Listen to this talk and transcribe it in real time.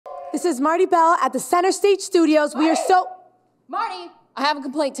This is Marty Bell at the Center Stage Studios. We are so... Marty, I have a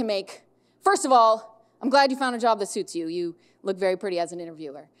complaint to make. First of all, I'm glad you found a job that suits you. You look very pretty as an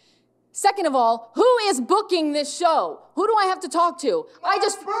interviewer. Second of all, who is booking this show? Who do I have to talk to? My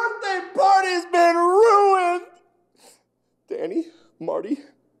birthday party's been ruined! Dani, Marty,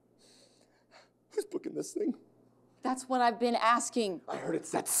 who's booking this thing? That's what I've been asking. I heard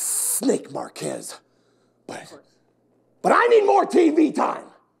it's that Snake Marquez. But I need more TV time.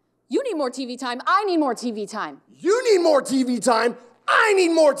 You need more TV time. I need more TV time. You need more TV time. I need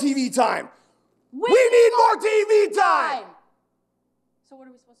more TV time. We need more TV time. So what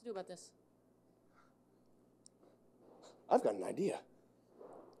are we supposed to do about this? I've got an idea.